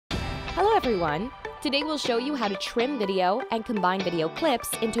Hello everyone! Today we'll show you how to trim video and combine video clips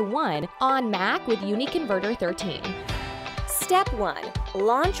into one on Mac with UniConverter 13. Step 1.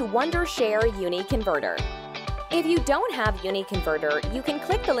 Launch Wondershare UniConverter. If you don't have UniConverter, you can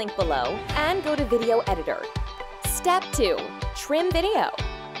click the link below and go to Video Editor. Step 2. Trim video.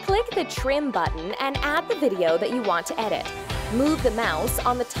 Click the Trim button and add the video that you want to edit. Move the mouse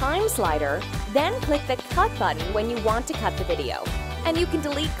on the time slider, then click the Cut button when you want to cut the video. And you can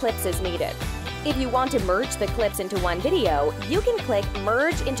delete clips as needed. If you want to merge the clips into one video, you can click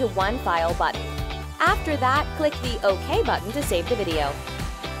Merge into One File button. After that, click the OK button to save the video.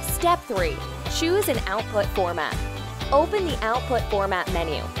 Step 3. Choose an output format. Open the Output Format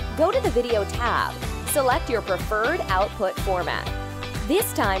menu. Go to the Video tab. Select your preferred output format.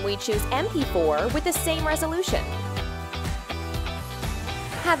 This time we choose MP4 with the same resolution.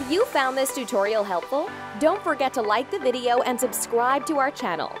 Have you found this tutorial helpful? Don't forget to like the video and subscribe to our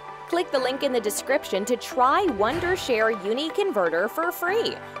channel. Click the link in the description to try Wondershare UniConverter for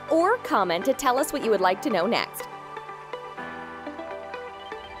free, or comment to tell us what you would like to know next.